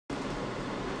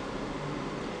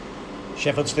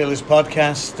Sheffield Steelers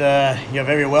podcast. You're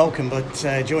very welcome, but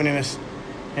joining us,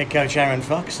 head coach Aaron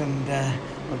Fox, and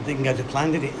it didn't go to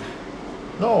plan, did it?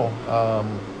 No,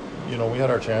 we had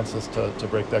our chances to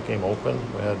break that game open.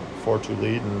 We had 4-2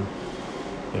 lead, and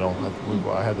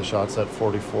I had the shots at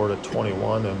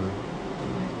 44-21, and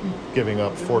giving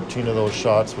up 14 of those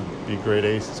shots would be grade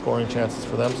A scoring chances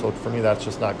for them. So for me, that's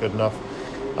just not good enough.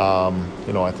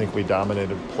 I think we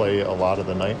dominated play a lot of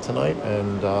the night tonight,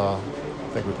 and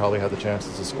I think we probably had the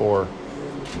chances to score,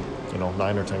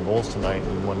 9 or 10 goals tonight.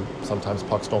 And when sometimes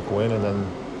pucks don't go in, and then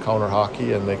counter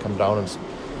hockey, and they come down and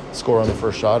score on the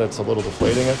first shot, it's a little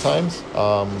deflating at times.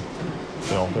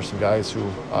 There's some guys who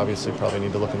obviously probably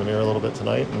need to look in the mirror a little bit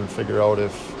tonight and figure out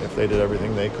if they did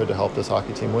everything they could to help this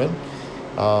hockey team win.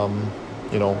 I'm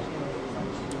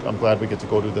glad we get to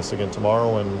go do this again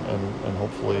tomorrow and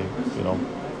hopefully,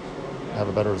 have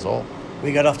a better result.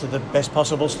 We got off to the best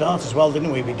possible start as well,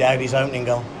 didn't we? We Dowdy's opening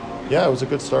goal. Yeah, it was a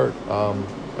good start.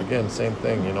 Again, same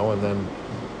thing, and then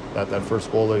that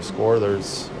first goal they score,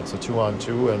 it's a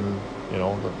 2-on-2, and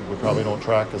we probably don't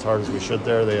track as hard as we should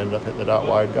there. They end up hitting the dot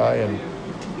wide guy, and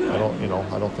I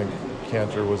don't think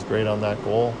Cantor was great on that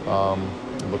goal.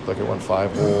 It looked like it went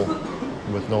 5-hole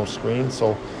with no screen.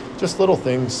 So just little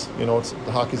things,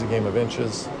 the hockey's a game of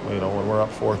inches. When we're up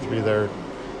 4-3 there,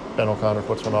 Ben O'Connor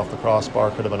puts one off the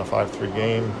crossbar, could have been a 5-3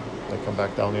 game. They come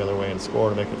back down the other way and score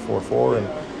to make it 4-4. And,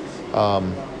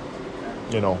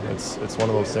 it's one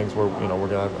of those things where, we're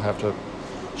going to have to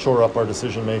shore up our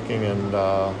decision-making and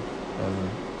the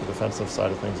defensive side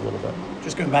of things a little bit.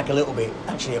 Just going back a little bit,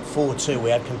 actually at 4-2 we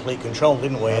had complete control,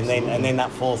 didn't we? Absolutely. And then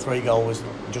that 4-3 goal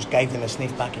just gave them a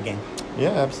sniff back again.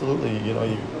 Yeah, absolutely.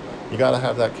 You got to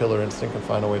have that killer instinct and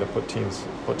find a way to put teams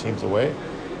away.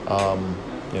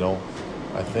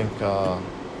 I think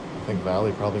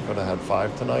Valley probably could have had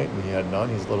 5 tonight, and he had none.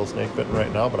 He's a little snake bitten right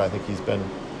now, but I think he's been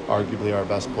arguably our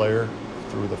best player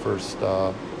through the first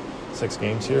 6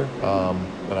 games here.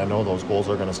 And I know those goals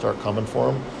are going to start coming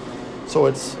for him. So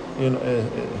it's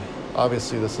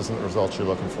obviously this isn't the results you're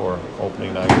looking for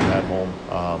opening night at home.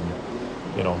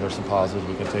 There's some positives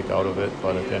we can take out of it,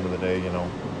 but at the end of the day,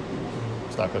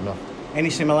 it's not good enough. Any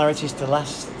similarities to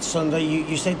last Sunday?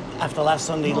 You said after last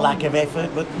Sunday lack of effort,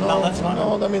 but no, that's not.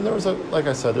 No, I mean like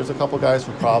I said, there's a couple guys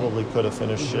who probably could have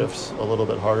finished shifts a little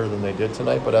bit harder than they did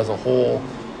tonight. But as a whole,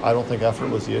 I don't think effort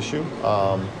was the issue.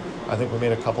 I think we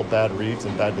made a couple bad reads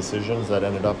and bad decisions that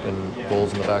ended up in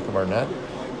goals in the back of our net.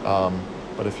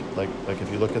 But if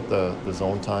you look at the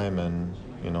zone time and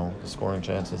the scoring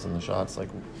chances and the shots,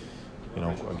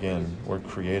 again, we're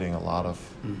creating a lot of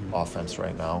offense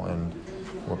right now,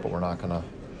 but we're not going to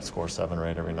score 7 or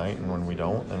 8 every night. And when we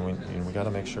don't, and we got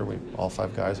to make sure all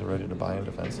 5 guys are ready to buy in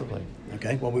defensively.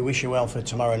 Okay, well, we wish you well for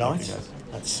tomorrow night. Thank you, guys.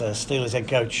 That's Steelers head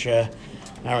coach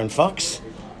Aaron Fox,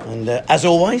 and as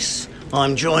always,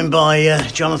 I'm joined by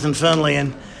Jonathan Fernley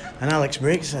and Alex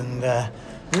Briggs. And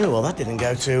well, that didn't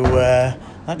go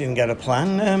to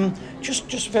plan.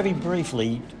 Just very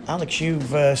briefly, Alex,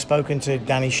 you've spoken to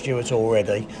Danny Stewart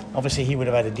already. Obviously, he would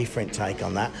have had a different take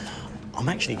on that. I'm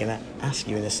actually going to ask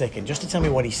you in a second just to tell me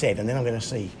what he said, and then I'm going to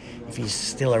see if he's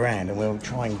still around, and we'll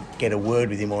try and get a word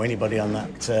with him or anybody on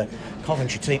that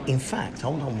Coventry team. In fact,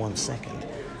 hold on one second.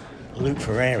 Luke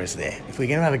Ferreira's there. If we're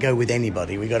going to have a go with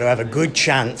anybody, we've got to have a good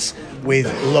chance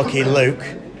with Lucky Luke.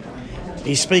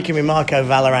 He's speaking with Marco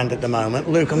Valorand at the moment.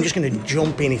 Luke, I'm just going to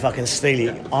jump in if I can steal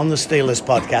you on the Steelers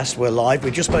podcast. We're live.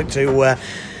 We just spoke to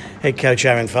head coach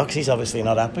Aaron Fox. He's obviously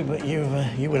not happy, but you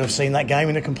would have seen that game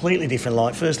in a completely different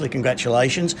light. Firstly,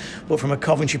 congratulations. But from a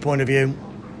Coventry point of view,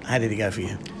 how did it go for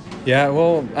you? Yeah,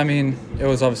 well, I mean, it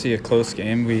was obviously a close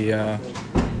game. We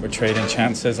were trading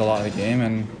chances a lot of the game,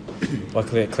 and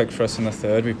luckily it clicked for us in the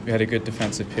third. We had a good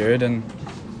defensive period, and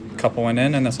a couple went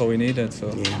in, and that's all we needed.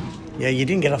 So. Yeah, you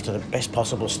didn't get off to the best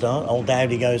possible start. Old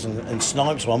Dowdy goes and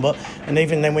snipes one, and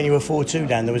even then when you were 4-2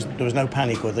 down, there was no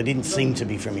panic, or there didn't seem to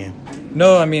be from you.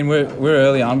 No, I mean we're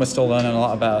early on. We're still learning a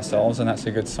lot about ourselves, and that's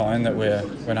a good sign that we're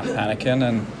not panicking.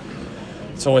 And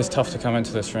it's always tough to come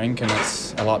into this rink, and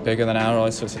it's a lot bigger than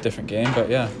ours, so it's a different game. But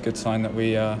yeah, good sign that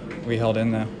we held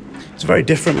in there. It's a very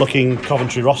different looking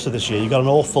Coventry roster this year. You got an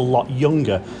awful lot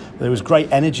younger. There was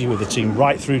great energy with the team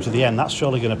right through to the end. That's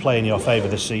surely going to play in your favour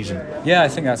this season. Yeah, I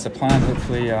think that's the plan.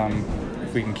 Hopefully,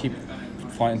 if we can keep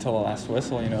fighting until the last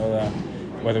whistle,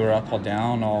 whether we're up or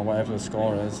down or whatever the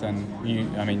score is. And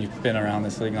you've been around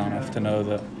this league long enough to know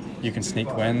that you can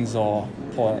sneak wins or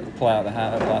pull out the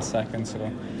hat at the last second.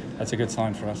 So that's a good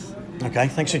sign for us. Okay,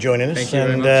 thanks for joining us. Thank you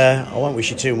very much. I won't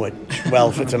wish you too much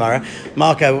well for tomorrow.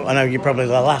 Marco, I know you're probably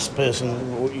the last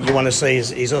person you want to see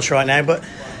is us right now, but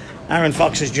Aaron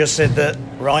Fox has just said that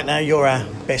right now you're our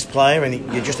best player and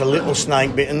you're just a little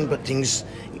snake bitten, but things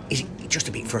is just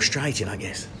a bit frustrating, I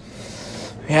guess.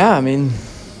 Yeah, I mean,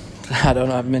 I don't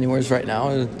have many words right now.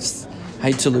 I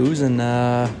hate to lose, and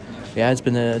we're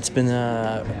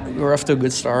off to a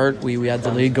good start. We had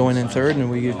the lead going in third,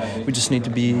 and we just need to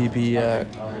be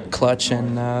clutch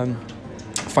and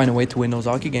find a way to win those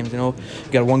hockey games. You know,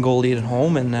 you got a 1-goal lead at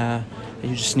home, and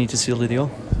you just need to seal the deal.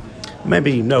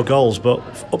 Maybe no goals, but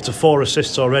up to 4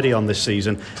 assists already on this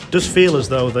season. Does feel as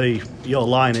though your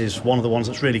line is one of the ones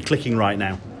that's really clicking right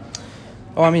now.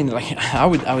 Oh, I mean, like I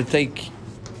would take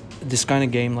this kind of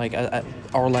game like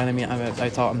our line. I mean,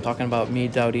 I'm talking about me,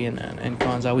 Doughty, and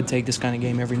Cons. I would take this kind of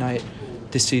game every night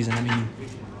this season. I mean,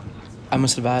 I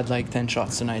must have had like 10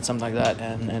 shots tonight, something like that,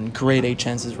 and create 8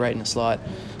 chances right in the slot.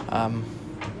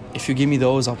 If you give me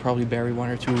those, I'll probably bury 1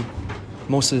 or 2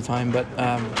 most of the time. But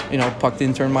puck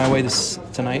didn't turn my way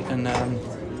tonight, and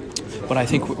but I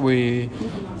think we're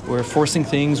forcing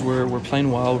things. We're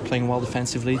playing well. We're playing well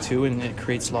defensively too, and it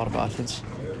creates a lot of offense.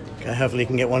 Okay, hopefully you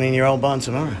can get one in your old barn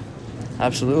tomorrow.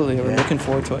 Absolutely, we're looking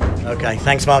forward to it. Okay,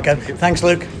 thanks, Marco. Thanks,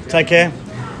 Luke. Take care.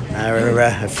 Our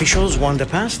officials wander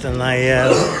past and they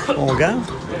all go.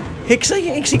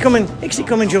 Hicksy, come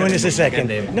and join us a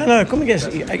second. No, come and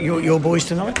guess. Your boys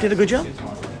tonight did a good job.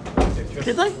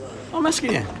 Did they? I'm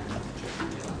asking you.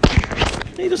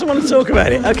 He doesn't want to talk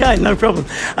about it. Okay, no problem.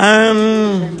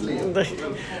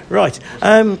 Right.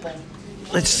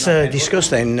 Let's discuss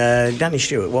then. Danny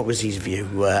Stewart, what was his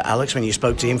view, Alex, when you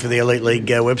spoke to him for the Elite League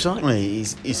website? Well,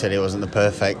 he said it wasn't the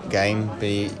perfect game, but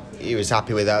he was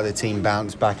happy with how the team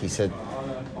bounced back. He said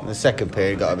the second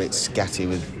period got a bit scatty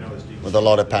with a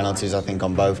lot of penalties, I think,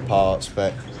 on both parts.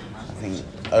 But I think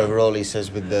overall, he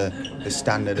says with the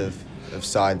standard of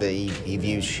side that he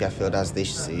views Sheffield as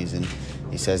this season,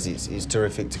 he says it's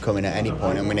terrific to come in at any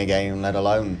point and win a game, let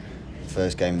alone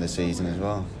first game of the season as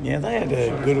well. Yeah, they had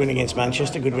a good win against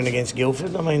Manchester, good win against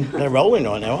Guildford. I mean, they're rolling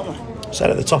right now, aren't they? Said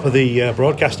at the top of the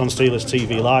broadcast on Steelers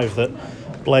TV Live that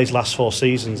Blaze last 4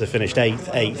 seasons they finished 8th,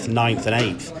 9th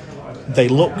and 8th. They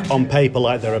look on paper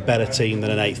like they're a better team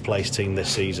than an 8th place team this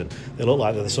season. They look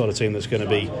like they're the sort of team that's going to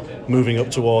be moving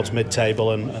up towards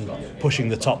mid-table and pushing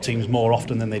the top teams more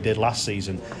often than they did last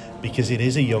season, because it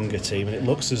is a younger team and it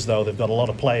looks as though they've got a lot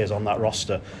of players on that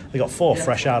roster. They've got 4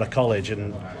 fresh out of college,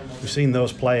 and we've seen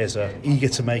those players are eager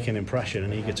to make an impression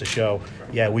and eager to show,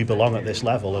 yeah, we belong at this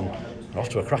level, and they're off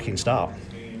to a cracking start.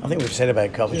 I think we've said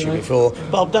about Coventry before.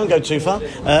 Bob, don't go too far.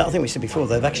 I think we said before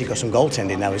they've actually got some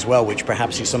goaltending now as well, which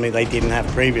perhaps is something they didn't have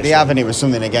previously. They have, and it was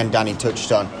something, again, Danny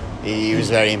touched on. He was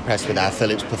very impressed with how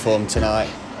Phillips performed tonight.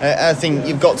 I think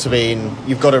you've got to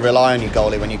rely on your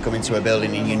goalie when you come into a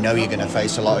building and you know you're going to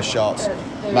face a lot of shots.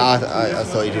 But I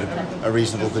thought he did a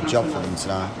reasonable good job for them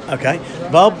tonight. Okay.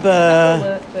 Bob,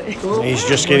 he's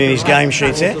just getting his game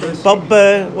sheet here. Bob,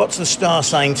 what's the Star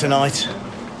saying tonight?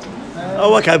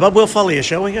 Oh, okay, Bob, we'll follow you,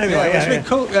 shall we? It's been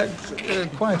cool,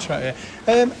 quiet right here.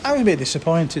 I was a bit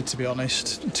disappointed, to be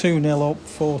honest. 2-0 up,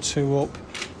 4-2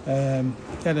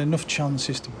 up. Had enough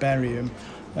chances to bury them.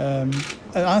 And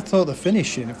I thought the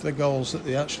finishing for the goals that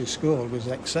they actually scored was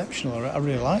exceptional. I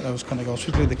really like those kind of goals,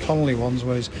 particularly the Connolly ones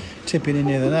where he's tipping in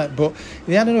near the net. But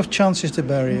they had enough chances to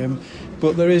bury him.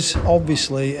 But there is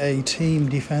obviously a team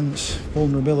defence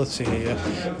vulnerability here.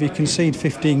 If you concede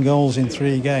 15 goals in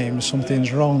 3 games,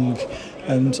 something's wrong.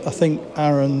 And I think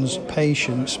Aaron's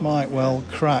patience might well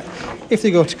crack. If they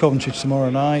go to Coventry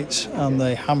tomorrow night and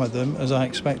they hammer them, as I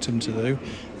expect them to do,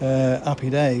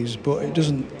 happy days. But it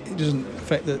doesn't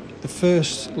affect that the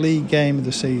first league game of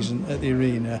the season at the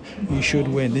arena you should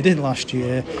win. They didn't last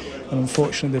year, and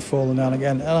unfortunately they've fallen down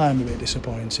again, and I'm a bit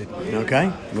disappointed.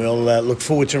 Okay, we'll look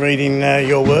forward to reading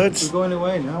your words. You're going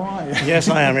away now, aren't you? Yes,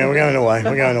 I am. Yeah, we're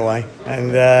going away.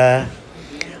 And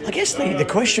I guess the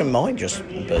question might just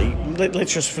be,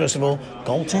 let's just first of all,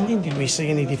 goaltending. Did we see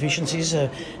any deficiencies?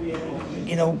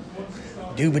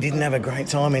 Duba didn't have a great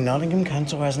time in Nottingham.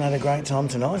 Cantor hasn't had a great time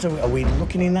tonight. Are we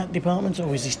looking in that department,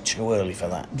 or is this too early for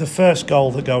that? The first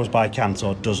goal that goes by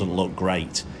Cantor doesn't look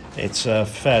great. It's a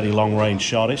fairly long-range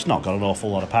shot. It's not got an awful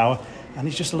lot of power, and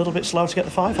he's just a little bit slow to get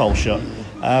the 5-hole shot.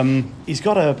 He's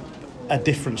got a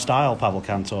different style, Pavel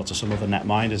Cantor, to some other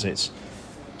netminders. It's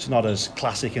not as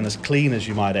classic and as clean as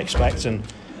you might expect, and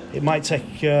it might take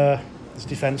his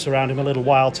defence around him a little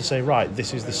while to say, right,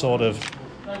 this is the sort of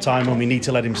time when we need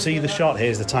to let him see the shot.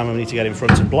 Here's the time when we need to get in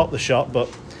front and block the shot. But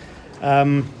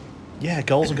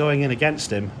goals are going in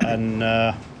against him, and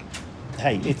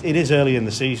hey, it is early in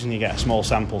the season. You get a small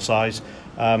sample size,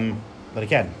 but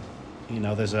again,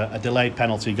 there's a delayed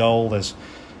penalty goal. There's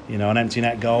an empty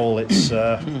net goal. It's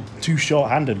 2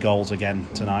 short-handed goals again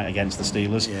tonight against the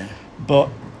Steelers. Yeah. but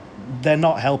they're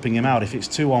not helping him out. If it's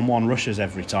 2-on-1 rushes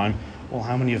every time, well,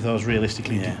 how many of those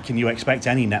realistically can you expect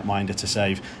any netminder to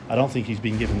save? I don't think he's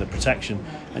been given the protection.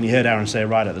 And you heard Aaron say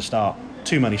right at the start,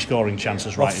 too many scoring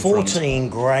chances right in front. 14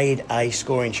 grade A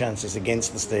scoring chances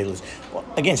against the Steelers. Well,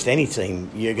 against any team,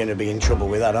 you're going to be in trouble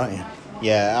with that, aren't you?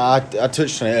 Yeah, I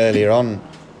touched on it earlier on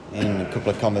in a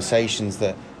couple of conversations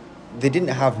that they didn't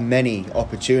have many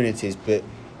opportunities, but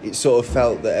it sort of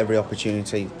felt that every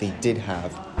opportunity they did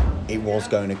have, it was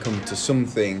going to come to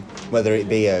something, whether it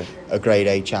be a grade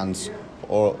A chance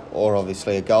or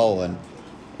obviously a goal. And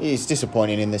it's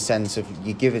disappointing in the sense of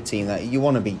you give a team that you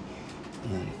want to be,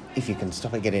 if you can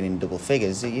stop it getting in double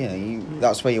figures,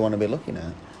 that's where you want to be looking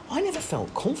at. I never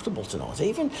felt comfortable tonight.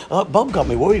 Even Bob got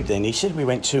me worried then. He said we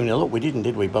went 2-0 up. We didn't,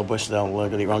 did we? Bob Westerdale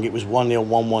got it wrong. It was 1-0,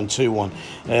 1-1,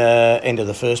 2-1, end of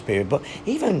the first period. But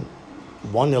even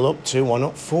 1-0 up, 2-1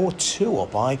 up, 4-2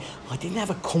 up, I didn't have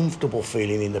a comfortable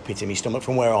feeling in the pit of my stomach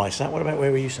from where I sat. What about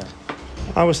where were you sat?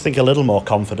 I was a little more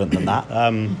confident than that.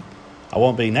 I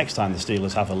won't be next time the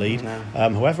Steelers have a lead,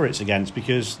 whoever it's against,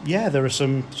 because, there are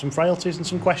some frailties and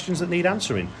some questions that need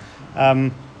answering.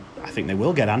 I think they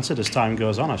will get answered as time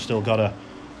goes on. I've still got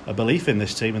a belief in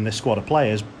this team and this squad of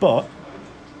players, but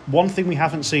one thing we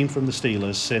haven't seen from the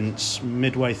Steelers since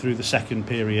midway through the second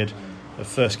period of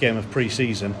first game of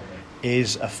pre-season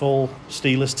is a full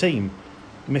Steelers team.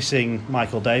 Missing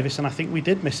Michael Davis, and I think we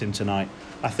did miss him tonight.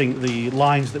 I think the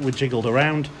lines that were jiggled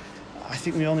around, I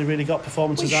think we only really got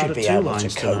performances out of 2 lines tonight. We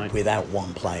should be able to cope without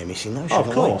one player missing, though,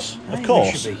 of course.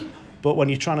 But when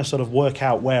you're trying to sort of work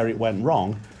out where it went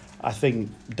wrong, I think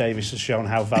Davis has shown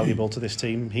how valuable to this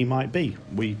team he might be.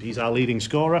 He's our leading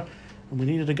scorer, and we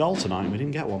needed a goal tonight, and we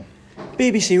didn't get one.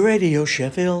 BBC Radio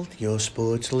Sheffield, your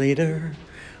sports leader.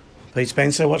 Pete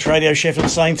Spencer, what's Radio Sheffield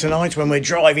saying tonight when we're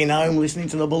driving home listening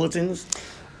to the bulletins?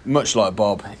 Much like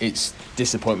Bob, it's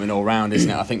disappointment all round, isn't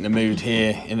it? I think the mood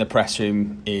here in the press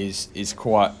room is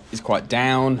quite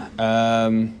down.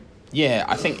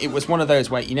 I think it was one of those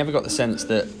where you never got the sense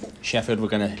that Sheffield were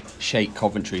going to shake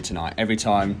Coventry tonight. Every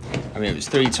time, it was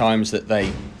 3 times that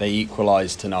they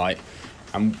equalised tonight,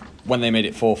 and when they made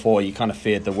it 4-4, you kind of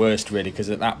feared the worst, really, because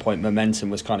at that point momentum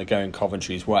was kind of going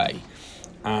Coventry's way.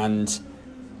 And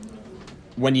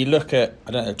when you look at,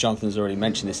 I don't know if Jonathan's already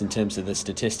mentioned this in terms of the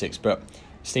statistics, but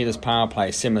Steelers power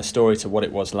play, similar story to what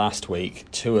it was last week,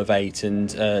 2 of 8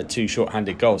 and 2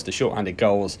 short-handed goals. The short-handed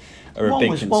goals are a big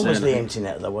concern. One was the empty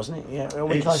net, though, wasn't it?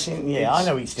 Yeah, I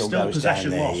know it still goes down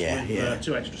there. With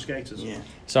 2 extra skaters. Yeah.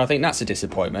 So I think that's a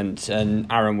disappointment.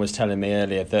 And Aaron was telling me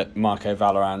earlier that Marco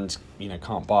Valorant,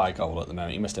 can't buy a goal at the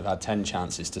moment. He must have had 10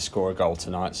 chances to score a goal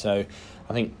tonight. So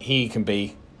I think he can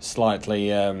be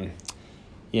slightly...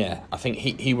 I think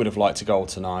he would have liked a goal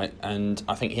tonight, and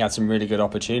I think he had some really good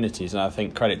opportunities, and I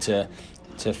think credit to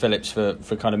Phillips for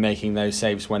kind of making those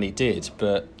saves when he did.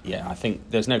 But I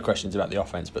think there's no questions about the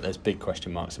offence, but there's big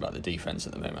question marks about the defence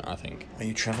at the moment, I think. Are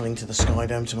you travelling to the Sky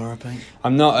Dome tomorrow, Pete?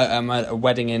 I'm not. I'm at a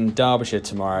wedding in Derbyshire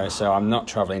tomorrow, so I'm not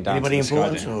travelling down to the Sky Dome.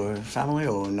 Anybody important, or family,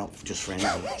 or not just friends?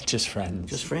 Just friends.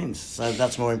 Just friends. So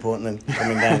that's more important than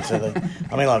coming down to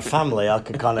the... family, I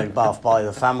could kind of bath by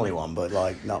the family one, but,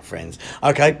 not friends.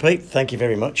 OK, Pete, thank you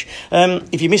very much.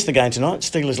 If you missed the game tonight,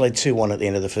 Steelers led 2-1 at the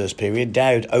end of the first period.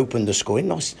 Dowd opened the scoring.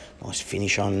 Nice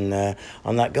finish on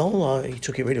that goal. He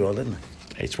took it really well, didn't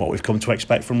he? It's what we've come to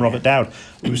expect from Robert Dowd.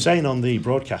 We were saying on the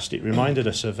broadcast, it reminded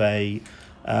us of a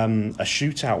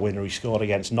shootout winner he scored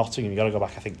against Nottingham. You've got to go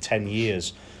back, I think, 10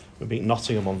 years. We beat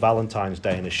Nottingham on Valentine's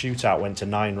Day, and the shootout went to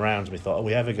 9 rounds. We thought, are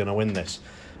we ever going to win this?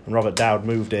 And Robert Dowd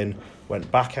moved in,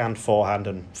 went backhand, forehand,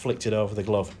 and flicked it over the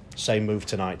glove. Same move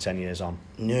tonight, 10 years on.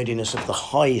 Nerdiness of the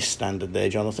highest standard there,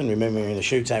 Jonathan, remembering the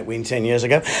shootout win 10 years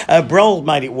ago. Brold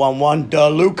made it 1-1.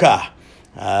 DeLuca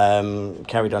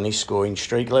carried on his scoring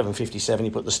streak. 11:57, he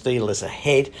put the Steelers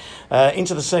ahead.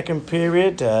 Into the second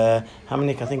period,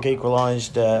 Hamnick, I think,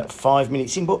 equalised 5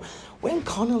 minutes in. But when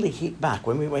Connolly hit back,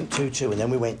 when we went 2-2 and then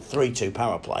we went 3-2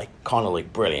 power play, Connolly,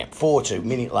 brilliant. 4-2,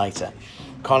 minute later,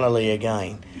 Connolly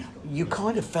again. You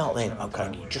kind of felt then,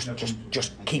 OK,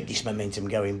 just keep this momentum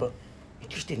going, but it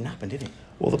just didn't happen, did it?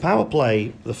 Well, the power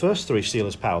play, the first 3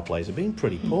 Steelers power plays have been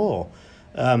pretty poor.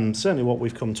 Certainly what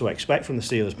we've come to expect from the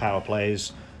Steelers power play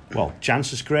is,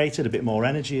 chances created, a bit more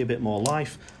energy, a bit more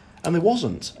life, and there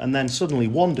wasn't. And then suddenly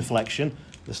one deflection,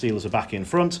 the Steelers are back in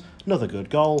front, another good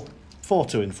goal,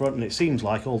 4-2 in front, and it seems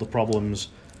like all the problems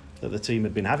that the team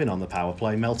had been having on the power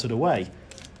play melted away.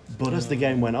 But as the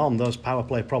game went on, those power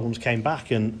play problems came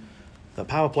back, and the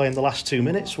power play in the last 2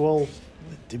 minutes,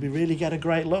 did we really get a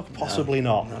great look? Possibly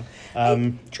not.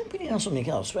 No. Jumping in on something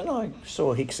else, when I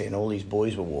saw Hicksey and all these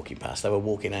boys were walking past, they were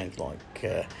walking out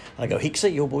I go,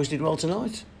 Hicksey, your boys did well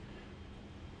tonight?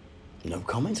 No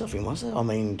comment of him, was there? I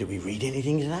mean, do we read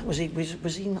anything into that? Was he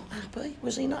not happy?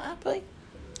 Was he not happy?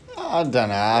 I don't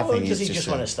know. I think does it's he just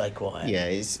want to stay quiet?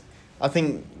 Yeah, I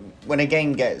think when a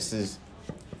game gets as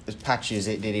patchy as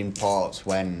it did in parts,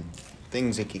 when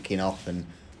things are kicking off, and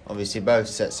obviously both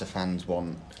sets of fans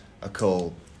want a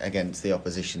call against the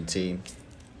opposition team,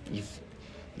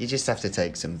 you just have to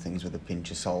take some things with a pinch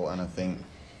of salt. And I think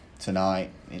tonight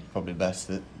it's probably best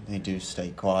that they do stay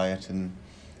quiet and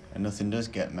nothing does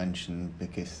get mentioned,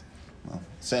 because, well,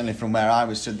 certainly from where I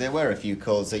was stood, there were a few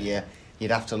calls that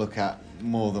you'd have to look at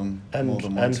more than one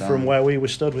time. And from where we were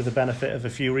stood, with the benefit of a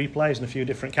few replays and a few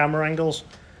different camera angles,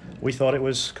 we thought it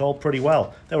was called pretty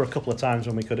well. There were a couple of times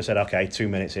when we could have said, okay, 2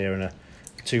 minutes here and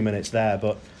 2 minutes there,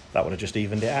 but that would have just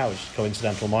evened it out. It's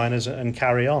coincidental minors and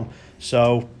carry on.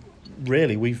 So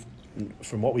really,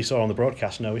 from what we saw on the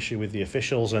broadcast, no issue with the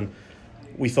officials, and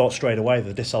we thought straight away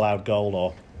the disallowed goal,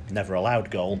 or never allowed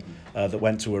goal, that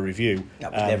went to a review.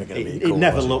 That was never going to be a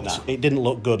call, it didn't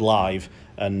look good live,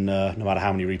 and no matter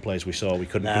how many replays we saw, we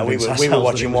couldn't. No, we were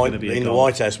watching in the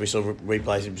White House. We saw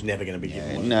replays. It was never going to be.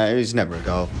 No, it was never a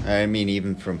goal. I mean,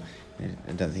 even from,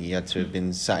 I don't think he had to have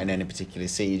been sat in any particular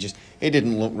seat. It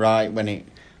didn't look right when it.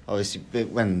 Obviously,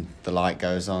 when the light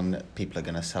goes on, people are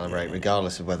going to celebrate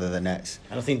regardless of whether the net's.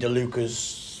 And I think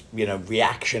DeLuca's,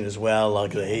 reaction as well,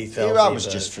 like that he felt. That was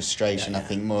just frustration, I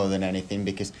think, more than anything,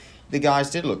 because the guys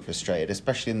did look frustrated,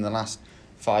 especially in the last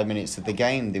 5 minutes of the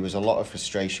game. There was a lot of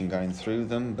frustration going through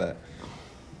them, but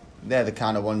they're the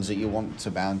kind of ones that you want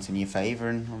to bounce in your favour,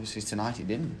 and obviously tonight he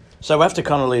didn't. So after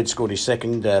Connolly had scored his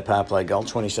second power play goal,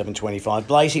 27-25,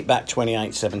 Blaze it back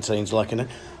 28-17's like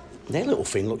their little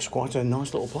Finn looks quite a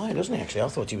nice little player, doesn't he, actually? I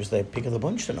thought he was their pick of the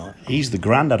bunch tonight. He's the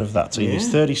granddad of that team. Yeah. He's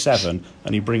 37,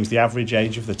 and he brings the average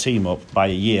age of the team up by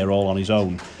a year all on his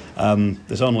own.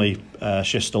 There's only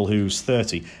Schistel, who's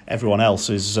 30. Everyone else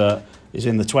is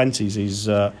in the 20s. He's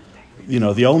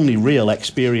the only real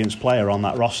experienced player on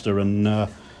that roster, and man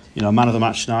of the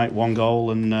match tonight, 1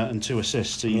 goal and 2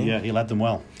 assists. He led them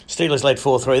well. Steelers led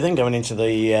 4-3 then, going into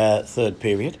the third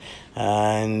period,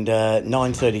 and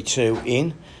 9:32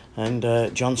 in. And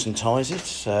Johnson ties it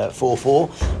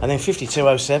 4-4, and then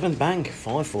 52-07, bang,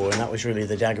 5-4, and that was really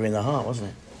the dagger in the heart, wasn't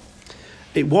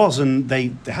it? It was, and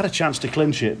they had a chance to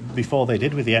clinch it before they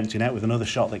did with the empty net, with another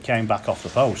shot that came back off the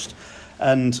post.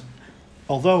 And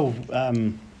although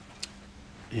Aaron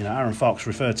Fox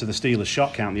referred to the Steelers'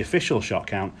 shot count, the official shot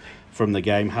count from the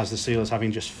game has the Steelers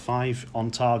having just 5 on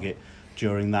target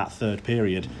during that third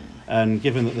period. And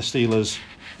given that the Steelers,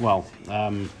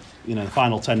 the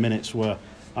final 10 minutes were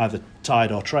either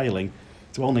tied or trailing,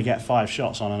 to only get 5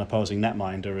 shots on an opposing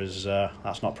netminder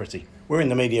that's not pretty. We're in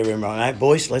the media room right now,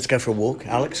 boys. Let's go for a walk.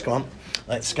 Alex, come on.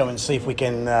 Let's go and see if we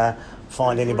can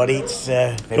find anybody. It's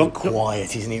very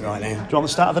quiet, isn't it, right now? Do you want the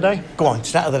stat of the day? Go on,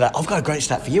 stat of the day. I've got a great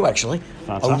stat for you, actually.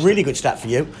 Fantastic. A really good stat for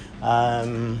you.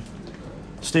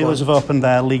 Steelers have opened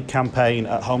their league campaign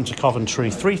at home to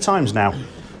Coventry 3 times now,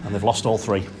 and they've lost all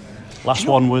 3. Last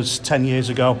one was 10 years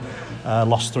ago.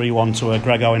 Lost 3-1 to a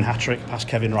Greg Owen hat-trick past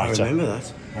Kevin Reiter.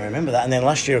 I remember that. And then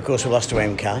last year, of course, we lost to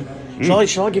MK.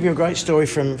 Shall I give you a great story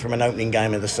from an opening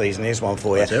game of the season? Here's one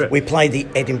for you. We played the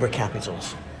Edinburgh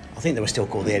Capitals. I think they were still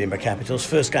called the Edinburgh Capitals.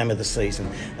 First game of the season.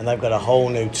 And they've got a whole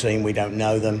new team. We don't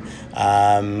know them.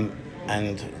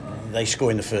 And they score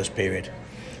in the first period.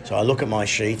 So I look at my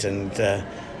sheet, and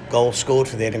goal scored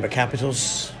for the Edinburgh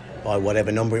Capitals by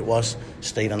whatever number it was,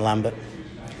 Stephen Lambert.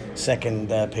 Second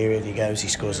period, he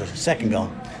scores a second goal.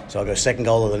 So I go second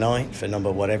goal of the night for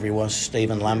number whatever he was,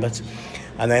 Stephen Lambert.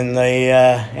 And then the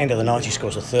end of the night, he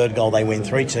scores a third goal. They win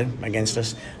 3-2 against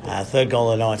us. Third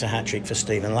goal of the night, a hat-trick for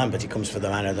Stephen Lambert. He comes for the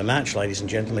man of the match. Ladies and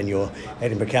gentlemen, your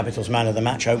Edinburgh Capitals man of the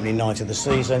match, opening night of the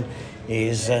season,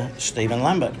 is Stephen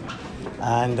Lambert.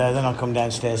 And then I come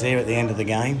downstairs here at the end of the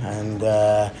game, and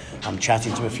I'm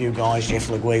chatting to a few guys, Jeff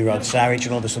Legui, Rod Sarich,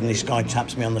 and all of a sudden this guy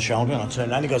taps me on the shoulder, and I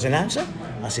turn around, he goes, "Announcer?"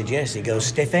 I said, "Yes." He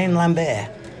goes, "Stéphane Lambert."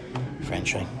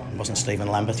 French, eh? It wasn't Stephen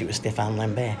Lambert, it was Stéphane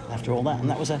Lambert after all that. And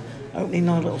that was an opening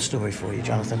night little story for you,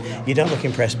 Jonathan. You don't look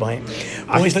impressed by it.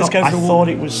 Boys, let's go for a walk. I thought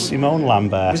it was Simone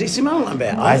Lambert. Was it Simone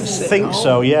Lambert? I think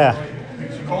so, yeah.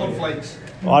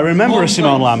 Well, I remember a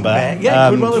Simone Lambert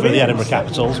for the Edinburgh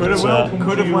Capitals. Could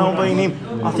have well been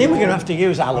him. I think we're going to have to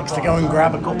use Alex to go and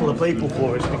grab a couple of people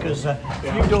for us, because a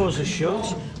few doors are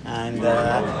shut. And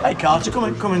hey, Carter,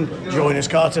 come and join us.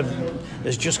 Carter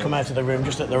has just come out of the room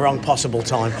just at the wrong possible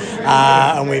time,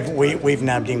 and we've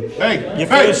nabbed him.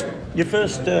 Your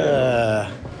first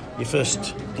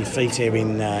defeat here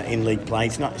in league play.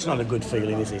 It's not a good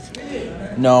feeling, is it?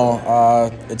 No,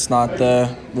 it's not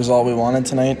the result we wanted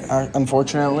tonight,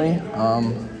 unfortunately.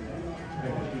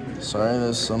 Sorry,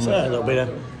 there's some... So a little bit of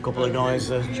couple of guys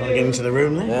trying to get into the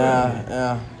room there.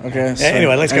 Yeah. Okay. So,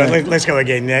 Anyway, let's go. Let's go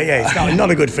again. Yeah. It's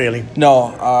not a good feeling.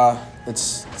 No,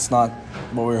 it's not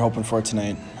what we were hoping for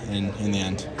tonight. In the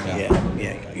end,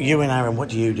 yeah. You and Aaron, what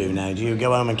do you do now? Do you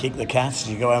go home and kick the cats?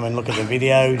 Do you go home and look at the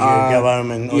video? Do you go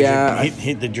home and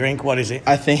hit the drink? What is it?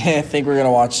 I think we're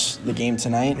gonna watch the game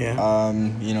tonight. Yeah.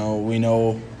 We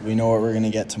know what we're gonna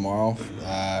get tomorrow.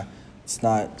 It's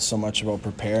not so much about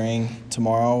preparing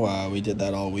tomorrow. We did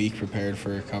that all week, prepared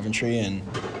for Coventry, and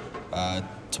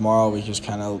tomorrow we just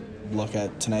kind of look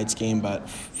at tonight's game, but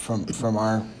from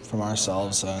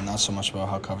ourselves, not so much about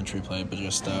how Coventry played, but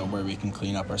just where we can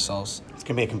clean up ourselves. It's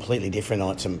going to be a completely different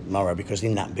night tomorrow because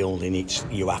in that building,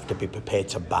 you have to be prepared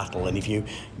to battle, and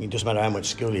it doesn't matter how much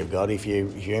skill you've got, if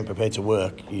you ain't prepared to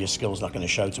work, your skill's not going to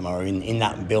show tomorrow. In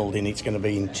that building, it's going to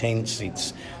be intense.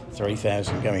 It's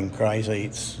 3,000 going crazy.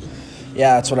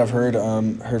 Yeah, that's what I've heard.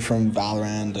 Heard from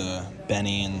Valorant,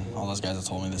 Benny, and all those guys that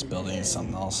told me this building is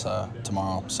something else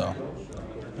tomorrow. So.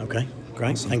 Okay,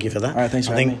 great. Thank you for that. All right, thanks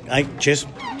for having me. Hey, cheers.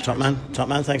 Top man,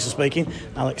 thanks for speaking.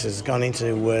 Alex has gone in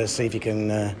to see if he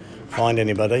can find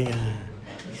anybody.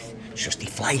 It's just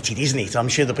deflated, isn't it? I'm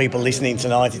sure the people listening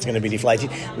tonight, it's going to be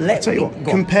deflated. Let's tell you what,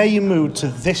 compare your mood to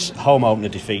this home opener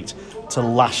defeat to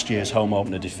last year's home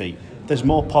opener defeat. There's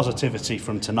more positivity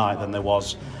from tonight than there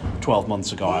was 12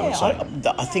 months ago, I would say.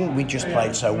 I think we just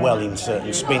played so well in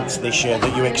certain sprints this year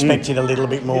that you expected a little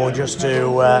bit more just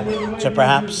to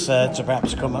perhaps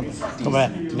come up.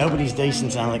 Nobody's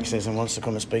decent, Alex says, and wants to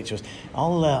come and speak to us.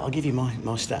 I'll give you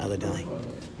my stat of the day.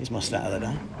 Here's my stat of the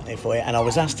day here for you. And I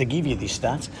was asked to give you this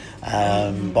stat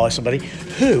by somebody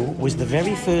who was the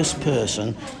very first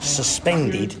person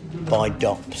suspended by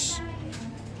DOPS.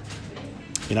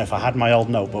 You know, if I had my old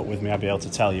notebook with me, I'd be able to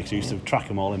tell you, because I used to track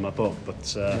them all in my book.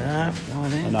 But no,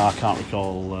 I can't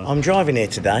recall. I'm driving here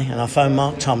today, and I phoned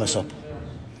Mark Thomas up.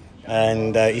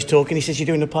 And he's talking. He says, "You're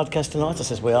doing a podcast tonight?" I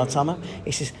says, "We are, Thomas."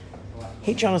 He says,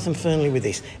 "Hit Jonathan Fernley with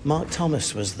this." Mark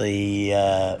Thomas was the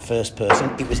first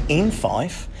person. It was in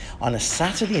Fife on a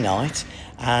Saturday night,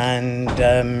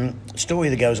 and story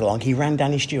that goes along, he ran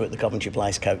Danny Stewart, the Coventry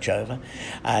Blaze coach, over,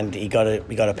 and he got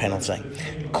a penalty.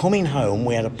 Coming home,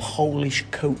 we had a Polish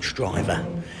coach driver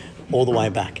all the way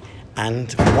back,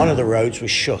 and one of the roads was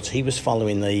shut. He was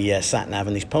following the sat-nav,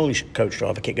 and this Polish coach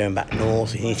driver kept going back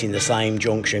north, hitting the same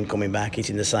junction, coming back,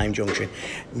 hitting the same junction,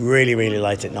 really, really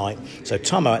late at night. So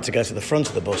Tomo had to go to the front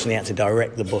of the bus, and he had to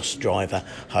direct the bus driver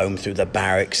home through the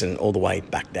barracks and all the way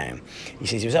back down. He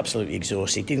says he was absolutely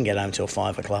exhausted, didn't get home until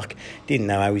 5 o'clock, didn't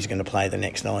know how he was going to play the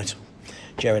next night.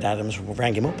 Jared Adams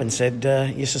rang him up and said,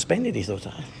 "You're suspended." He thought,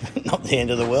 not the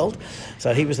end of the world.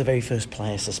 So he was the very first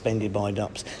player suspended by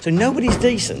DOPS. So nobody's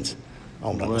decent.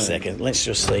 Hold on a second. Let's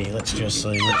just see.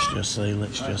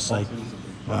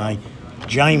 Right.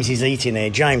 James is eating here.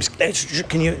 James,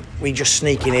 we just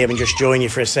sneak in here and just join you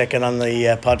for a second on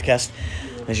the podcast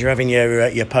as you're having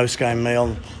your post-game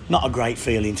meal. Not a great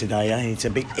feeling today, eh?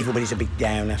 Everybody's a bit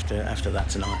down after that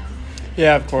tonight.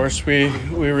 Yeah, of course. We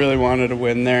really wanted to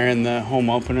win there in the home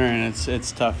opener, and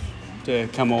it's tough to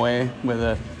come away with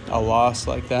a loss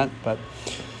like that. But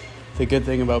the good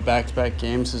thing about back-to-back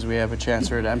games is we have a chance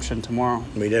of redemption tomorrow.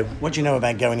 We do. What do you know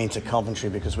about going into Coventry?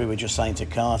 Because we were just saying to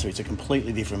Carter, it's a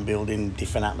completely different building,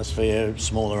 different atmosphere,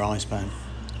 smaller ice band.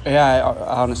 Yeah,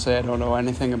 honestly, I don't know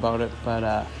anything about it, but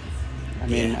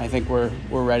I think we're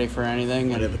ready for anything.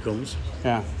 Whatever comes.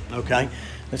 Yeah. Okay.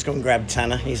 Let's go and grab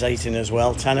Tanner. He's eating as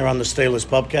well. Tanner on the Steelers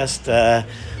podcast.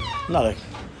 Not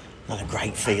a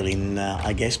great feeling,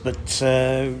 I guess, but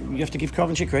you have to give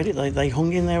Coventry credit. They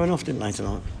hung in there enough, didn't they,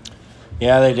 tonight?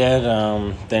 Yeah, they did.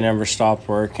 They never stopped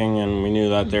working, and we knew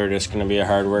that they were just going to be a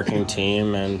hard-working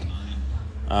team. And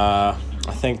I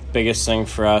think the biggest thing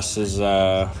for us is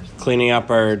cleaning up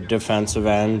our defensive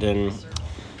end. And,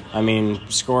 I mean,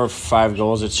 score 5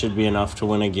 goals, it should be enough to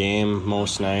win a game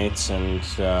most nights. And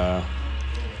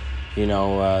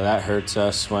that hurts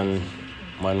us when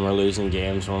we're losing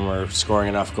games, when we're scoring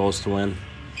enough goals to win.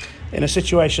 In a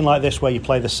situation like this where you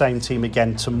play the same team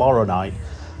again tomorrow night,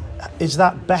 is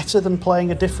that better than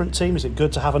playing a different team? Is it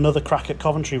good to have another crack at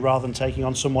Coventry rather than taking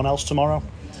on someone else tomorrow?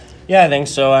 Yeah, I think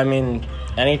so. I mean,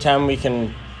 anytime we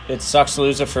can... It sucks to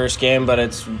lose the first game, but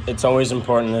it's always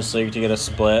important in this league to get a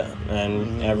split,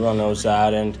 and everyone knows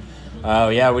that. And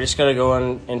we just got to go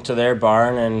into their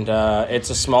barn, and it's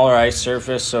a smaller ice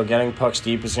surface, so getting pucks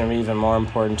deep is going to be even more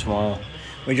important tomorrow.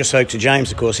 We just spoke to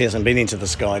James, of course. He hasn't been into the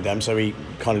Sky Dome, so he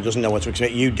kind of doesn't know what to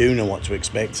expect. You do know what to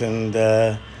expect, and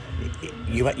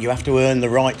you have to earn the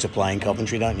right to play in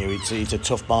Coventry, don't you? It's a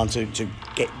tough barn to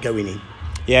get going in.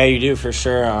 Yeah, you do, for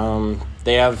sure.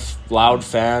 They have loud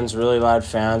fans, really loud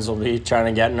fans. They'll be trying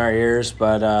to get in our ears,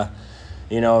 but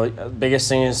biggest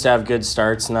thing is to have good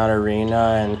starts in that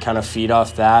arena and kind of feed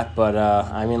off that. But,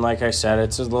 like I said,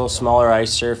 it's a little smaller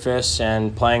ice surface,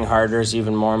 and playing harder is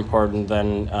even more important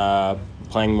than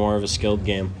playing more of a skilled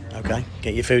game. Okay,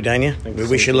 get your food down you. We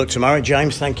wish you luck tomorrow.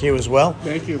 James, thank you as well.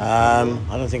 Thank you. I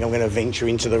don't think I'm going to venture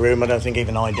into the room. I don't think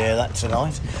even I dare that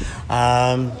tonight. So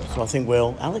I think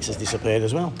Alex has disappeared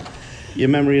as well. Your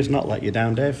memory has not let you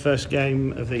down, Dave. First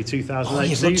game of the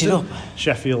 2008 season.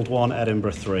 Sheffield 1,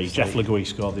 Edinburgh 3. Jeff Le Gouy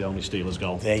scored the only Steelers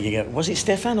goal. There you go. Was it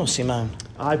Stefan or Simone?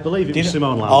 I believe it was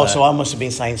Simone Lambert. Oh, so I must have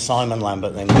been saying Simon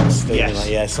Lambert then. Yes.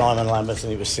 Yeah, Simon Lambert,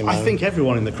 and it was Simone. I think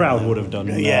everyone in the crowd would have done.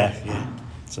 Yeah.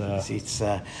 It's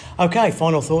okay.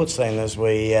 Final thoughts then as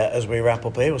we wrap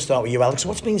up here. We'll start with you, Alex.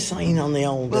 What's been saying on the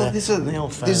old?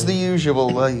 There's the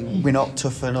usual. We're not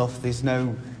tough enough.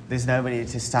 There's nobody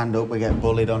to stand up. We get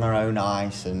bullied on our own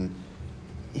ice, and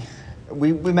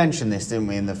we mentioned this, didn't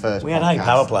we, in the first? We had 8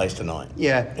 power plays tonight.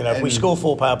 Yeah, if we score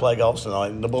 4 power play goals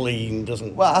tonight, the bullying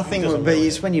doesn't. Well, I think, but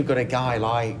it's when you've got a guy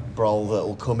like Broll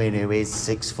that'll come in who is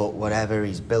 6 foot, whatever.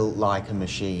 He's built like a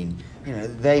machine.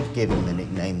 They've given the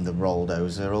nickname the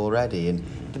Rolldozer already, and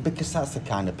because that's the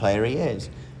kind of player he is.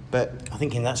 But I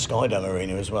think in that Skydome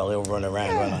arena as well, he'll run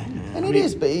around, won't he? Yeah. And it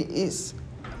is, but it's.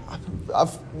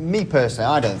 Me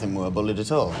personally, I don't think we were bullied at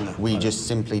all. No, we just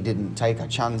simply didn't take our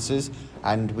chances,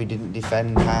 and we didn't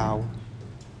defend how,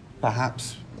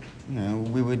 perhaps,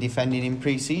 we were defending in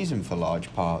pre-season for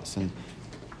large parts, and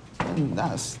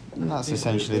that's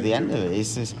essentially the end of it.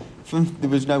 It's just, there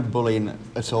was no bullying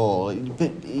at all.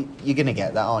 But you're going to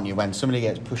get that, aren't you? When somebody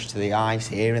gets pushed to the ice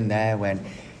here and there, when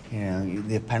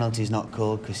the penalty's not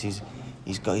called because he's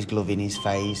got his glove in his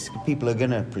face, people are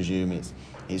going to presume it's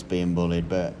being bullied.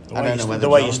 But I don't know whether the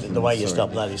way you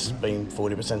stop that is being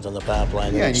 40% on the power play,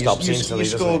 and then it stops instantly.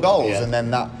 You score goals, and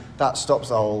then that stops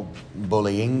the whole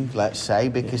bullying, let's say,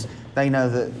 because they know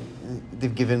that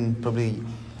they've given probably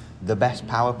the best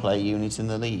power play unit in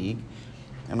the league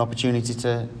an opportunity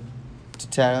to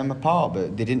tear them apart,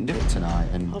 but they didn't do it tonight.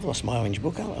 And I've lost my orange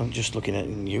book. I'm just looking at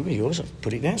yours. I've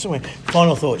put it down somewhere.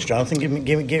 Final thoughts, Jonathan.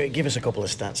 Give us a couple of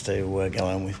stats to go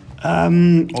on with,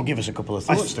 or give us a couple of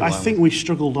thoughts. I think we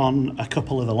struggled on a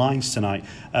couple of the lines tonight.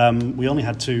 We only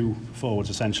had 2 forwards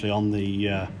essentially on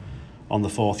the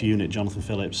fourth unit, Jonathan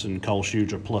Phillips and Cole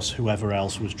Shudra, plus whoever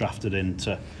else was drafted in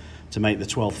to make the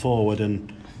 12th forward.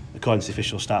 And according to the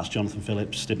official stats, Jonathan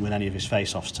Phillips didn't win any of his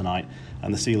face-offs tonight,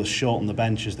 and the Steelers shortened the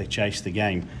bench as they chased the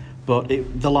game. But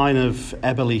the line of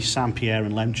Eberle, Saint-Pierre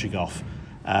and Lemchigov,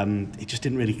 it just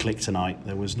didn't really click tonight.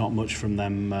 There was not much from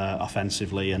them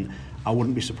offensively, and I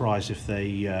wouldn't be surprised if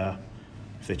they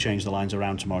change the lines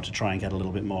around tomorrow to try and get a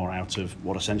little bit more out of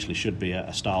what essentially should be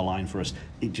a star line for us.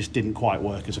 It just didn't quite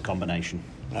work as a combination.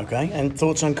 Okay, and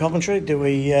thoughts on Coventry? Do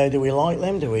we like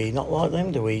them? Do we not like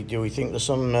them? Do we think there's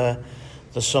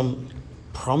some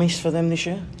promise for them this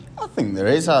year? I think there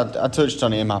is. I touched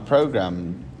on it in my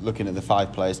programme, looking at the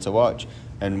 5 players to watch,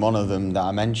 and one of them that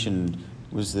I mentioned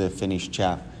was the Finnish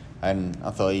chap, and I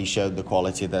thought he showed the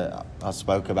quality that I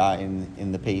spoke about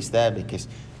in the piece there, because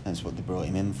that's what they brought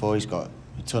him in for. He's got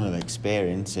a ton of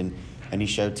experience, and he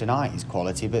showed tonight his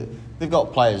quality. But they've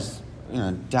got players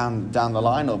down the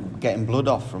line up getting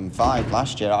Bloodoff from 5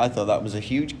 last year. I thought that was a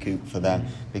huge coup for them,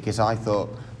 because I thought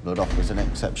Bloodoff was an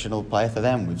exceptional player for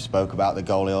them. We've spoke about the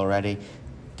goalie already.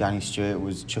 Danny Stewart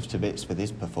was chuffed to bits with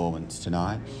his performance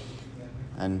tonight,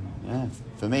 and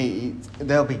for me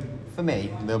they'll be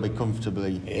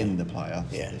comfortably in the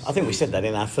playoffs. Yeah, I think we said that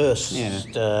in our first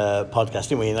podcast,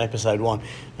 didn't we? In episode 1.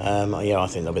 I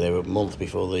think they'll be there a month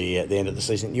before the end of the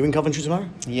season. You in Coventry tomorrow?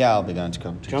 Yeah, I'll be going to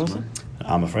Coventry. Jonathan?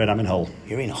 I'm afraid I'm in Hull.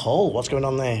 You're in Hull. What's going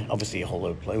on there? Obviously,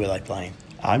 Hull. Who are they playing?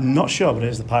 I'm not sure, but it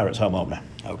is the Pirates' home opener.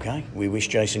 Okay, we wish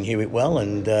Jason Hewitt well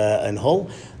and Hull,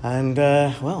 and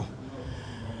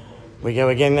we go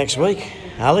again next week.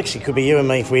 Alex, it could be you and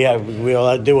me if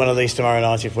we'll do one of these tomorrow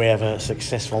night if we have a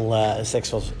successful night.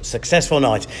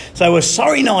 So a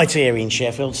sorry night here in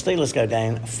Sheffield. Steelers go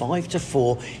down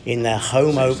 5-4 in their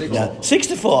home opener.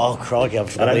 6-4. Oh crikey!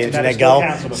 I've forgot the internet goal.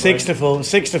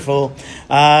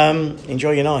 6-4.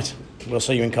 Enjoy your night. We'll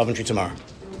see you in Coventry tomorrow.